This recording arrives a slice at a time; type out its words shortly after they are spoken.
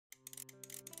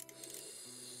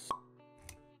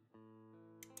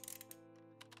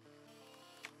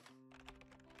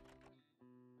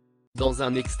Dans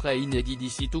un extrait inédit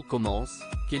d'Ici tout commence,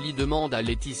 Kelly demande à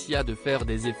Laetitia de faire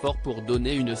des efforts pour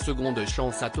donner une seconde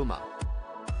chance à Thomas.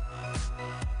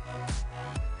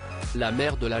 La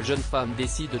mère de la jeune femme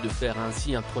décide de faire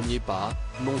ainsi un premier pas,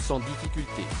 non sans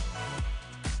difficulté.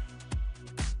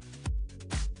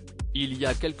 Il y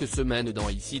a quelques semaines dans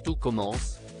Ici tout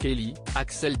commence, Kelly,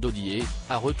 Axel Dodier,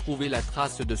 a retrouvé la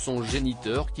trace de son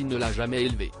géniteur qui ne l'a jamais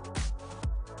élevé.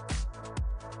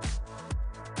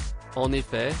 En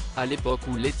effet, à l'époque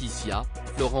où Laetitia,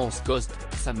 Florence Coste,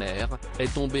 sa mère,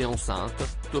 est tombée enceinte,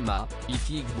 Thomas,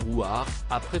 Ifig Brouard,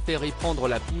 a préféré prendre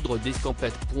la poudre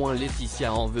d'escampette.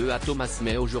 Laetitia en veut à Thomas,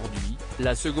 mais aujourd'hui,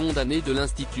 la seconde année de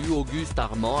l'Institut Auguste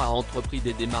Armand a entrepris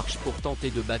des démarches pour tenter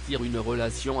de bâtir une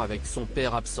relation avec son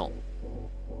père absent.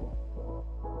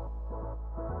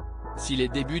 Si les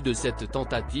débuts de cette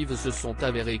tentative se sont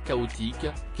avérés chaotiques,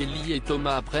 Kelly et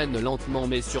Thomas apprennent lentement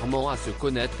mais sûrement à se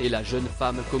connaître et la jeune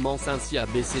femme commence ainsi à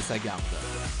baisser sa garde.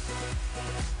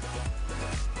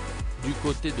 Du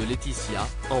côté de Laetitia,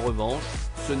 en revanche,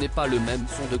 ce n'est pas le même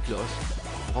son de cloche.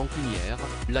 Rancunière,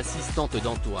 l'assistante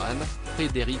d'Antoine,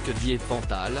 Frédéric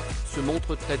Diefental, se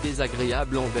montre très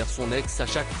désagréable envers son ex à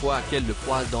chaque fois qu'elle le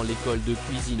croise dans l'école de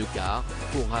cuisine car,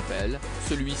 pour rappel,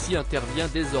 celui-ci intervient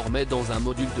désormais dans un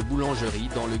module de boulangerie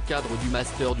dans le cadre du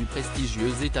master du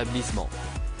prestigieux établissement.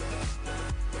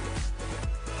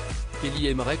 Kelly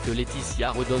aimerait que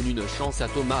Laetitia redonne une chance à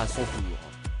Thomas à son tour.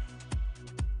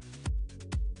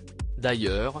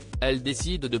 D'ailleurs, elle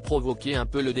décide de provoquer un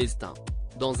peu le destin.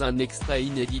 Dans un extrait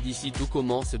inédit d'Ici tout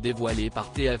commence dévoilé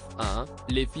par TF1,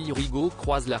 les filles Rigaud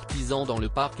croisent l'artisan dans le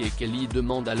parc et Kelly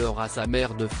demande alors à sa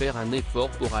mère de faire un effort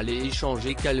pour aller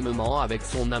échanger calmement avec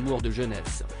son amour de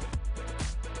jeunesse.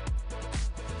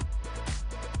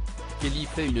 Kelly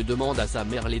fait une demande à sa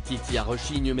mère, Laetitia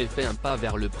rechigne mais fait un pas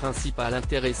vers le principal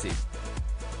intéressé.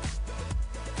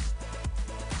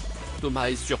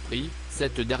 Thomas est surpris,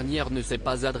 cette dernière ne s'est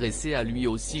pas adressée à lui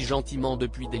aussi gentiment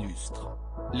depuis des lustres.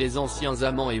 Les anciens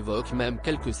amants évoquent même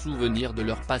quelques souvenirs de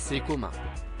leur passé commun.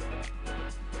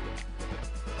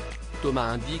 Thomas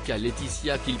indique à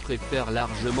Laetitia qu'il préfère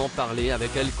largement parler avec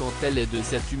elle quand elle est de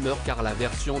cette humeur car la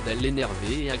version d'elle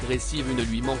énervée et agressive ne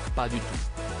lui manque pas du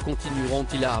tout.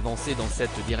 Continueront-ils à avancer dans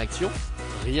cette direction?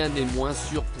 Rien n'est moins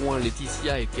sûr.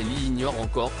 Laetitia et Kelly ignorent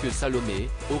encore que Salomé,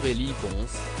 Aurélie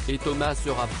Ponce, et Thomas se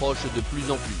rapprochent de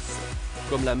plus en plus.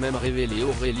 Comme l'a même révélé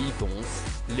Aurélie Ponce,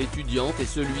 l'étudiante et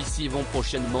celui-ci vont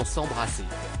prochainement s'embrasser.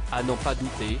 À n'en pas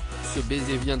douter, ce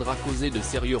baiser viendra causer de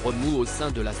sérieux remous au sein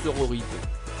de la sororité.